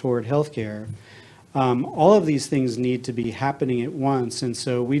diversion toward healthcare. All of these things need to be happening at once, and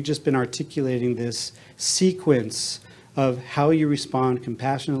so we've just been articulating this sequence of how you respond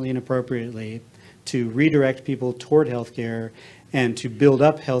compassionately and appropriately to redirect people toward healthcare and to build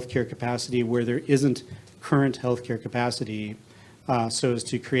up healthcare capacity where there isn't current healthcare capacity, so as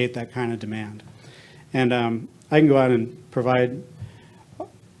to create that kind of demand. And I can go out and provide,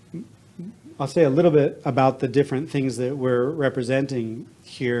 I'll say a little bit about the different things that we're representing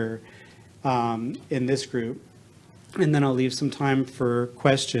here in this group, and then I'll leave some time for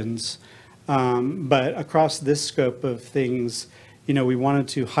questions. But across this scope of things, we wanted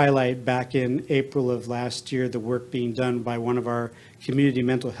to highlight back in April of last year the work being done by one of our community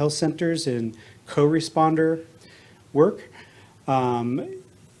mental health centers in co-responder work. Co-responder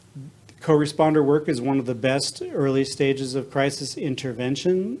work is one of the best early stages of crisis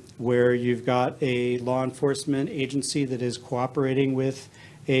intervention, where you've got a law enforcement agency that is cooperating with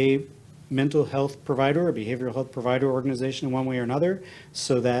a mental health provider or behavioral health provider organization in one way or another,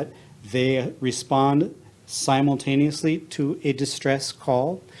 so that they respond simultaneously to a distress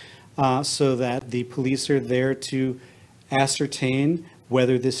call, so that the police are there to ascertain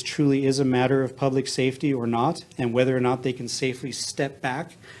whether this truly is a matter of public safety or not, and whether or not they can safely step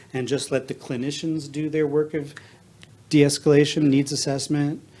back and just let the clinicians do their work of de-escalation, needs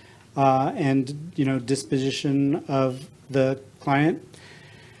assessment, and disposition of the client.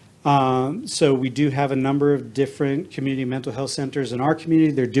 So we do have a number of different community mental health centers in our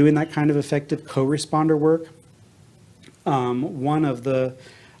community. They're doing that kind of effective co-responder work. One of the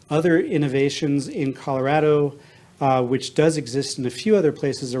other innovations in Colorado, which does exist in a few other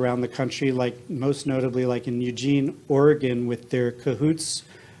places around the country, like most notably like in Eugene, Oregon, with their Cahoots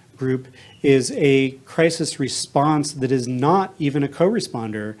group, is a crisis response that is not even a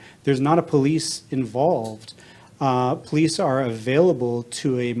co-responder. There's not a police involved. Police are available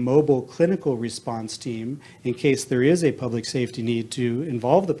to a mobile clinical response team in case there is a public safety need to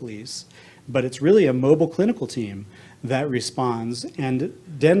involve the police, but it's really a mobile clinical team that responds. And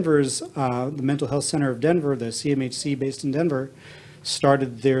Denver's, the Mental Health Center of Denver, the CMHC based in Denver,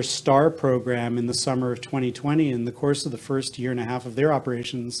 started their STAR program in the summer of 2020. In the course of the first year and a half of their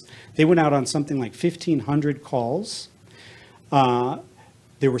operations, they went out on something like 1,500 calls.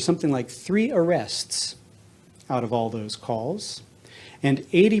 There were something like 3 arrests out of all those calls, and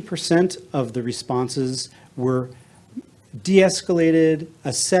 80% of the responses were de-escalated,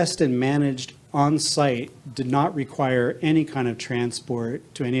 assessed, and managed on site, did not require any kind of transport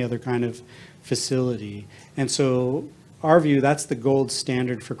to any other kind of facility. And so our view, that's the gold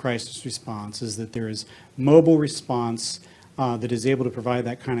standard for crisis response, is that there is mobile response that is able to provide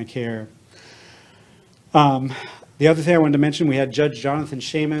that kind of care. The other thing I wanted to mention, we had Judge Jonathan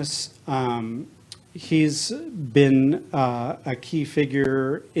Seamus. He's been a key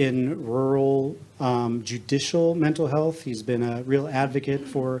figure in rural judicial mental health. He's been a real advocate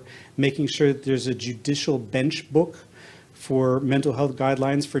for making sure that there's a judicial bench book for mental health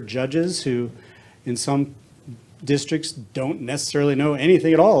guidelines for judges who, in some districts, don't necessarily know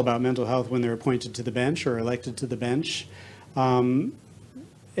anything at all about mental health when they're appointed to the bench or elected to the bench. And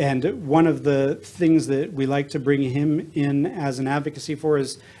one of the things that we like to bring him in as an advocacy for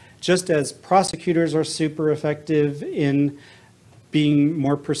is, just as prosecutors are super effective in being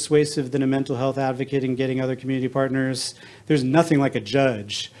more persuasive than a mental health advocate in getting other community partners, there's nothing like a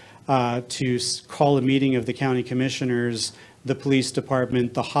judge to call a meeting of the county commissioners, the police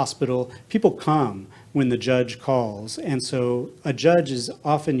department, the hospital. People come when the judge calls. And so a judge is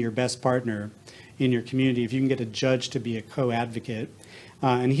often your best partner in your community if you can get a judge to be a co-advocate.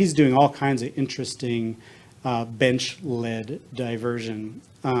 And he's doing all kinds of interesting bench-led diversion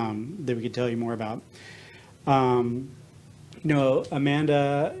that we could tell you more about.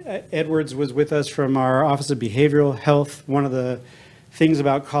 Amanda Edwards was with us from our Office of Behavioral Health. One of the things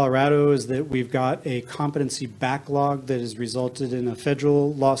about Colorado is that we've got a competency backlog that has resulted in a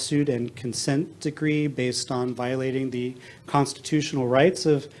federal lawsuit and consent decree based on violating the constitutional rights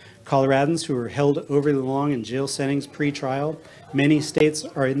of Coloradans who are held overly long in jail settings pre-trial. Many states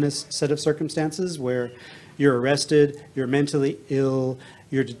are in this set of circumstances where you're arrested, you're mentally ill,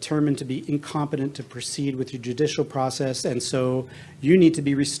 you're determined to be incompetent to proceed with your judicial process, and so you need to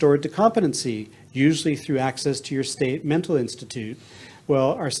be restored to competency, usually through access to your state mental institute.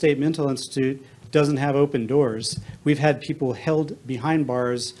 Well, our state mental institute doesn't have open doors. We've had people held behind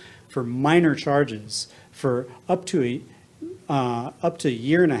bars for minor charges for up to a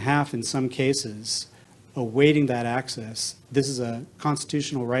year and a half in some cases, awaiting that access. This is a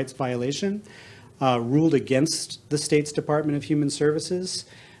constitutional rights violation. Ruled against the state's Department of Human Services.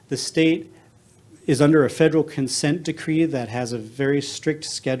 The state is under a federal consent decree that has a very strict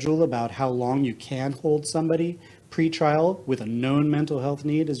schedule about how long you can hold somebody pre-trial with a known mental health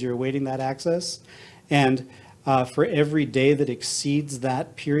need as you're awaiting that access. And for every day that exceeds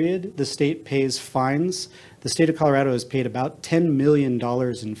that period, the state pays fines. The state of Colorado has paid about $10 million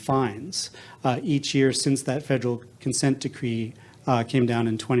in fines each year since that federal consent decree came down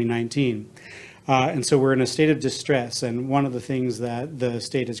in 2019. And so we're in a state of distress, and one of the things that the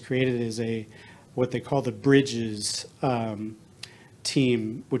state has created is what they call the Bridges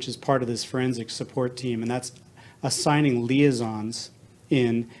team, which is part of this forensic support team, and that's assigning liaisons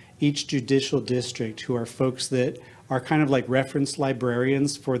in each judicial district who are folks that are kind of like reference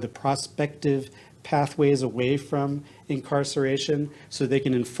librarians for the prospective pathways away from incarceration, so they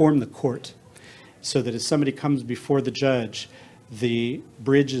can inform the court, so that if somebody comes before the judge, the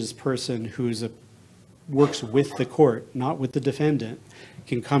Bridges person who's works with the court, not with the defendant,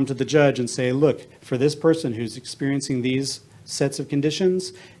 can come to the judge and say, look, for this person who's experiencing these sets of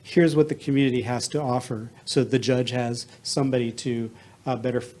conditions, here's what the community has to offer. So the judge has somebody to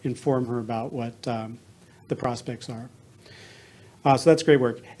better inform her about what the prospects are. So that's great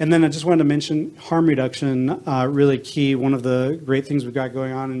work. And then I just wanted to mention harm reduction, really key. One of the great things we've got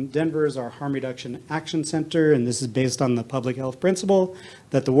going on in Denver is our Harm Reduction Action Center, and this is based on the public health principle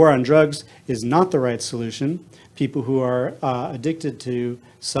that the war on drugs is not the right solution. People who are addicted to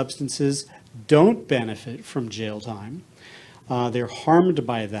substances don't benefit from jail time. They're harmed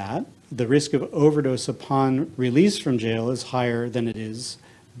by that. The risk of overdose upon release from jail is higher than it is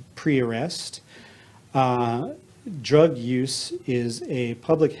pre-arrest. Drug use is a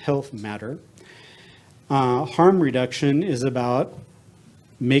public health matter. Harm reduction is about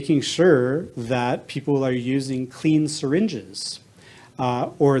making sure that people are using clean syringes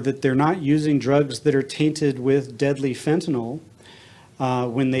or that they're not using drugs that are tainted with deadly fentanyl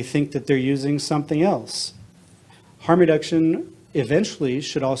when they think that they're using something else. Harm reduction eventually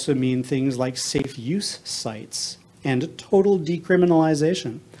should also mean things like safe use sites and total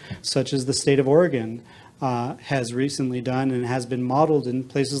decriminalization, such as the state of Oregon has recently done and has been modeled in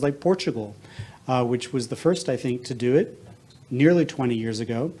places like Portugal, which was the first, I think, to do it. nearly 20 years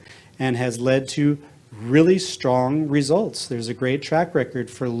ago and has led to really strong results. There's a great track record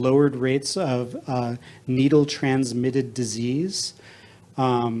for lowered rates of needle-transmitted disease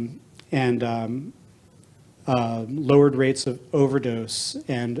and lowered rates of overdose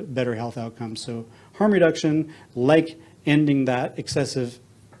and better health outcomes. So harm reduction, like ending that excessive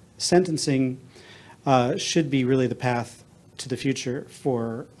sentencing, should be really the path to the future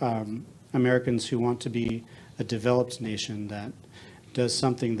for Americans who want to be a developed nation that does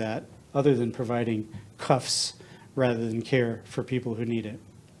something that, other than providing cuffs rather than care for people who need it.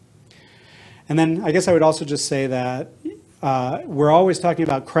 And then I guess I would also just say that we're always talking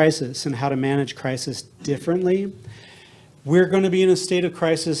about crisis and how to manage crisis differently. We're going to be in a state of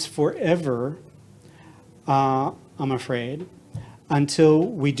crisis forever, I'm afraid, until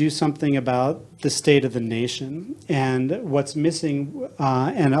we do something about the state of the nation. And what's missing,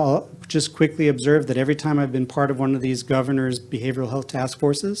 and I'll just quickly observe that every time I've been part of one of these governor's behavioral health task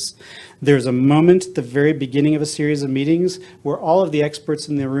forces, there's a moment at the very beginning of a series of meetings where all of the experts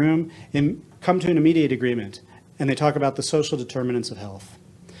in the room come to an immediate agreement, and they talk about the social determinants of health.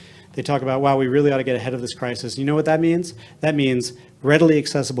 They talk about, wow, we really ought to get ahead of this crisis. You know what that means? That means readily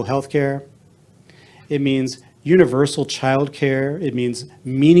accessible health care. It means universal child care. It means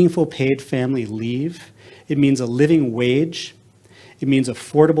meaningful paid family leave. It means a living wage. It means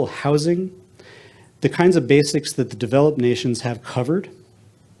affordable housing, the kinds of basics that the developed nations have covered.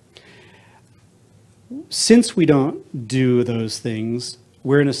 Since we don't do those things,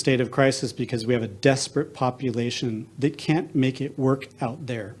 we're in a state of crisis because we have a desperate population that can't make it work out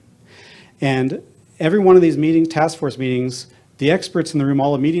there. And every one of these task force meetings, the experts in the room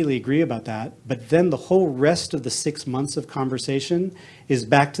all immediately agree about that, but then the whole rest of the 6 months of conversation is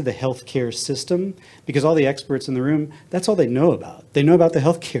back to the healthcare system, because all the experts in the room, that's all they know about. They know about the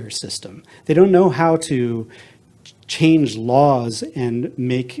healthcare system. They don't know how to change laws and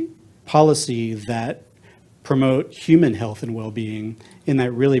make policy that promote human health and well-being in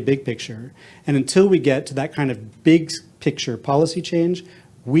that really big picture. And until we get to that kind of big picture policy change,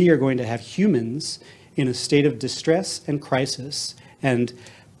 we are going to have humans in a state of distress and crisis and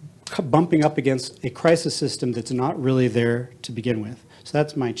bumping up against a crisis system that's not really there to begin with. So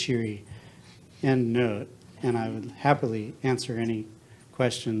that's my cheery end note, and I would happily answer any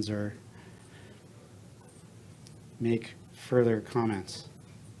questions or make further comments.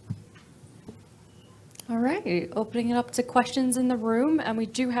 All right, opening it up to questions in the room, and we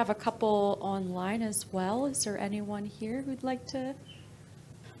do have a couple online as well. Is there anyone here who'd like to,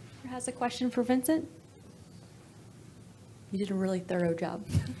 or has a question for Vincent? You did a really thorough job.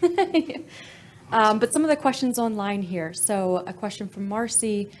 But some of the questions online here. So a question from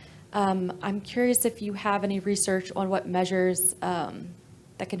Marcy. I'm curious if you have any research on what measures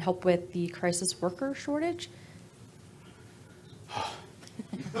that can help with the crisis worker shortage?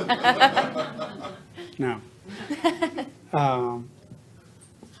 No.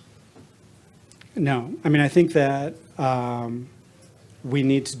 No. I mean, I think that we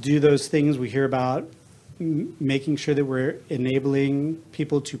need to do those things. We hear about making sure that we're enabling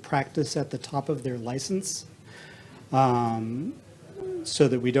people to practice at the top of their license, so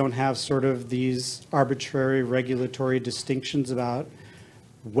that we don't have sort of these arbitrary regulatory distinctions about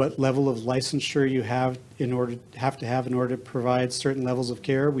what level of licensure you have in order to provide certain levels of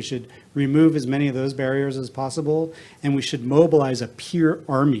care. We should remove as many of those barriers as possible, and we should mobilize a peer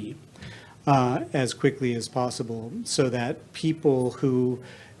army as quickly as possible, so that people who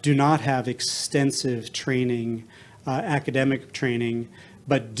do not have extensive training, academic training,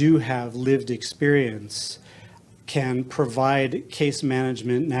 but do have lived experience, can provide case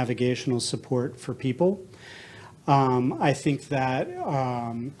management, navigational support for people. I think that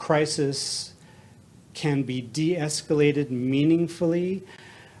crisis can be de-escalated meaningfully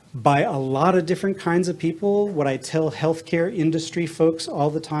by a lot of different kinds of people. What I tell healthcare industry folks all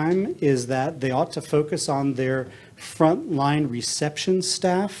the time is that they ought to focus on their frontline reception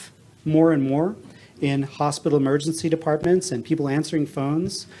staff more and more in hospital emergency departments and people answering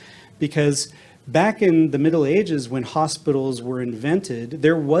phones, because back in the Middle Ages, when hospitals were invented,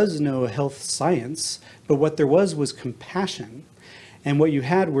 there was no health science, but what there was compassion. And what you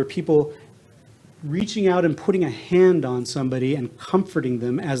had were people reaching out and putting a hand on somebody and comforting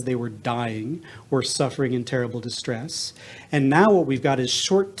them as they were dying or suffering in terrible distress. And now what we've got is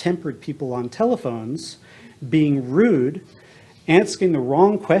short-tempered people on telephones being rude, asking the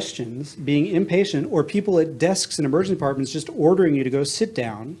wrong questions, being impatient, or people at desks in emergency departments just ordering you to go sit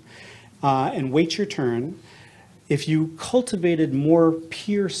down and wait your turn. If you cultivated more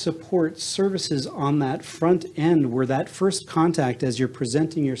peer support services on that front end, where that first contact as you're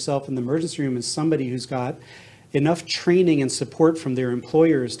presenting yourself in the emergency room is somebody who's got enough training and support from their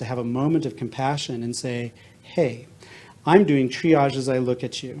employers to have a moment of compassion and say, hey, I'm doing triage as I look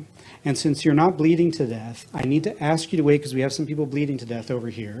at you. And since you're not bleeding to death, I need to ask you to wait because we have some people bleeding to death over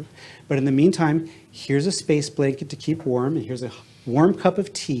here. But in the meantime, here's a space blanket to keep warm, and here's a warm cup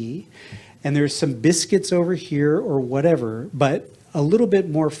of tea, and there's some biscuits over here or whatever. But a little bit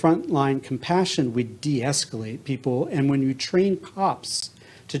more frontline compassion would de-escalate people. And when you train cops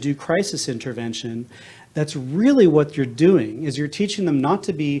to do crisis intervention, that's really what you're doing, is you're teaching them not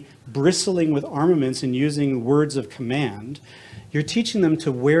to be bristling with armaments and using words of command. You're teaching them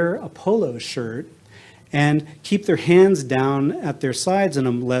to wear a polo shirt and keep their hands down at their sides in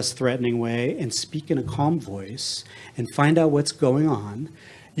a less threatening way and speak in a calm voice and find out what's going on.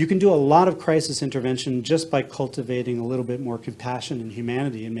 You can do a lot of crisis intervention just by cultivating a little bit more compassion and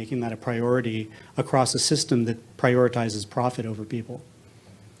humanity and making that a priority across a system that prioritizes profit over people.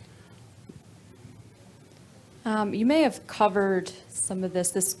 You may have covered some of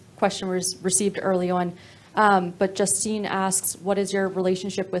this. This question was received early on, but Justine asks, what is your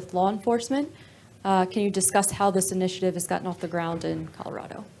relationship with law enforcement? Can you discuss how this initiative has gotten off the ground in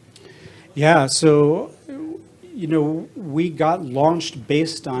Colorado? Yeah, so, you know, we got launched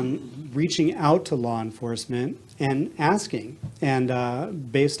based on reaching out to law enforcement and asking,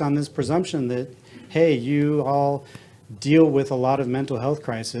 and based on this presumption that, hey, you all deal with a lot of mental health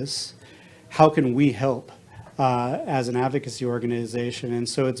crisis, how can we help as an advocacy organization? And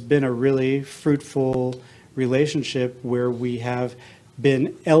so it's been a really fruitful relationship where we have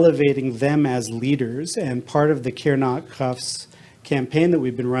been elevating them as leaders. And part of the Care Not Cuffs campaign that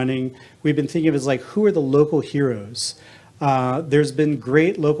we've been running, we've been thinking of as like, who are the local heroes? There's been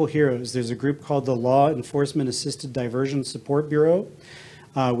great local heroes. There's a group called the Law Enforcement Assisted Diversion Support Bureau,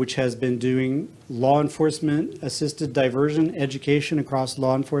 which has been doing law enforcement assisted diversion education across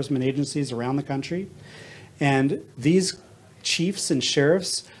law enforcement agencies around the country. And these chiefs and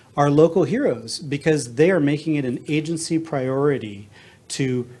sheriffs are local heroes because they are making it an agency priority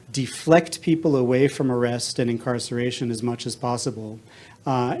to deflect people away from arrest and incarceration as much as possible.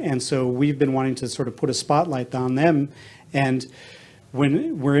 And so we've been wanting to sort of put a spotlight on them. And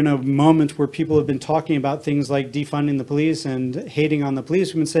when we're in a moment where people have been talking about things like defunding the police and hating on the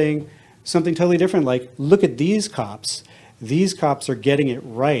police, we've been saying something totally different, like, look at these cops. These cops are getting it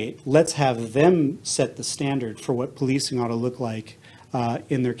right. Let's have them set the standard for what policing ought to look like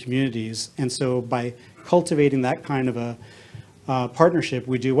in their communities. And so by cultivating that kind of a partnership,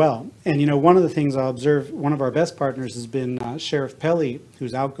 we do well. And, you know, one of the things I'll observe, one of our best partners has been Sheriff Pelly,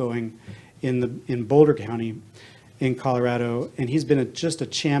 who's outgoing in Boulder County in Colorado. And he's been just a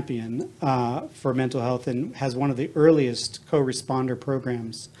champion for mental health and has one of the earliest co-responder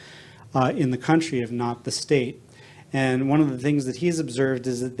programs in the country, if not the state. And one of the things that he's observed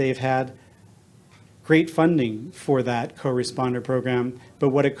is that they've had great funding for that co-responder program, but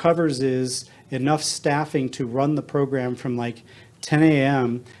what it covers is enough staffing to run the program from like 10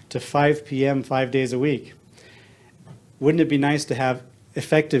 a.m. to 5 p.m. 5 days a week. Wouldn't it be nice to have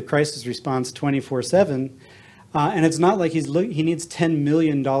effective crisis response 24/7? And it's not like he needs $10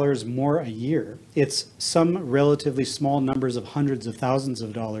 million more a year. It's some relatively small numbers of hundreds of thousands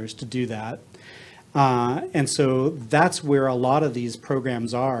of dollars to do that. And so that's where a lot of these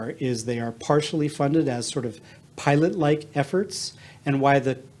programs are, is they are partially funded as sort of pilot-like efforts, and why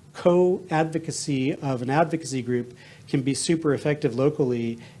the co-advocacy of an advocacy group can be super effective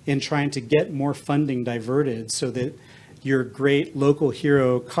locally in trying to get more funding diverted so that your great local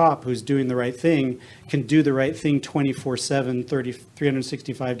hero cop who's doing the right thing can do the right thing 24/7,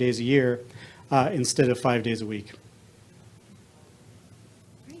 365 days a year instead of 5 days a week.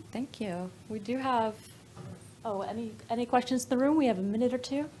 Great, thank you. We do have, any questions in the room? We have a minute or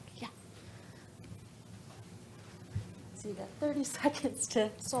two. Yeah. So you got 30 seconds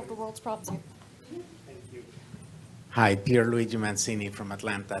to solve the world's problems here. Hi, Pierluigi Mancini from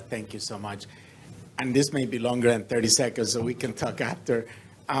Atlanta. Thank you so much. And this may be longer than 30 seconds, so we can talk after.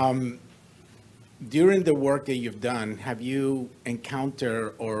 During the work that you've done, have you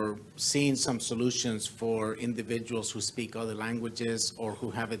encountered or seen some solutions for individuals who speak other languages or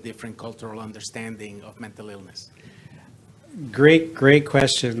who have a different cultural understanding of mental illness? Great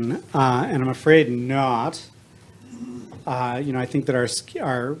question. And I'm afraid not. I think that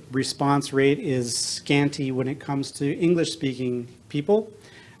our response rate is scanty when it comes to English-speaking people.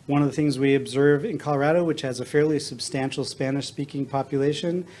 One of the things we observe in Colorado, which has a fairly substantial Spanish-speaking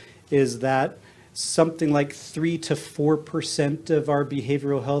population, is that something like 3 to 4% of our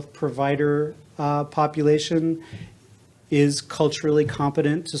behavioral health provider population is culturally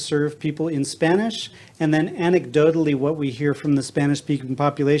competent to serve people in Spanish. And then anecdotally, what we hear from the Spanish-speaking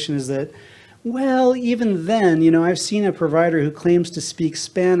population is that Well, even then, I've seen a provider who claims to speak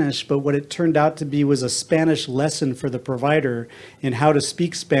Spanish, but what it turned out to be was a Spanish lesson for the provider in how to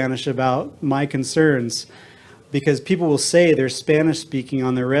speak Spanish about my concerns. Because people will say they're Spanish speaking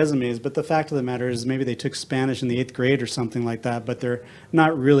on their resumes, but the fact of the matter is maybe they took Spanish in the 8th grade or something like that, but they're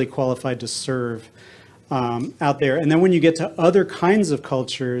not really qualified to serve out there. And then when you get to other kinds of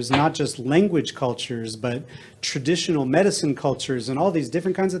cultures, not just language cultures, but traditional medicine cultures and all these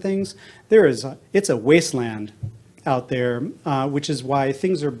different kinds of things, it's a wasteland out there, which is why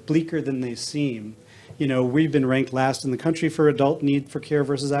things are bleaker than they seem. We've been ranked last in the country for adult need for care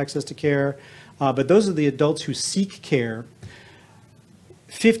versus access to care. But those are the adults who seek care.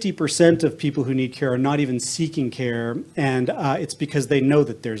 50% of people who need care are not even seeking care, and it's because they know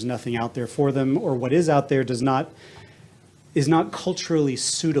that there's nothing out there for them, or what is out there is not culturally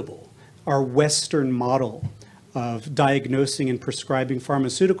suitable. Our Western model of diagnosing and prescribing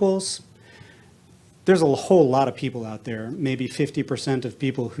pharmaceuticals, there's a whole lot of people out there, maybe 50% of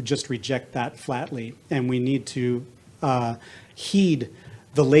people who just reject that flatly, and we need to heed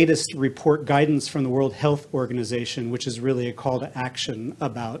the latest report guidance from the World Health Organization, which is really a call to action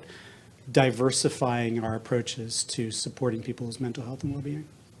about diversifying our approaches to supporting people's mental health and well-being.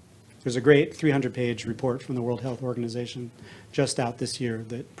 There's a great 300-page report from the World Health Organization just out this year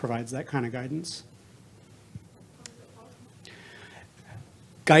that provides that kind of guidance.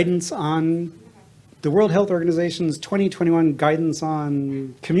 Guidance on the World Health Organization's 2021 guidance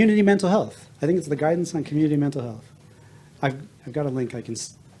on community mental health. I think it's the guidance on community mental health. I've got a link I can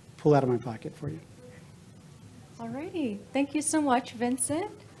pull out of my pocket for you. All righty. Thank you so much,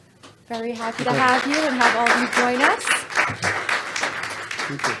 Vincent. Very happy to have you and have all of you join us.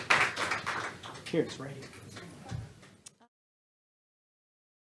 Thank you. Here, it's right here.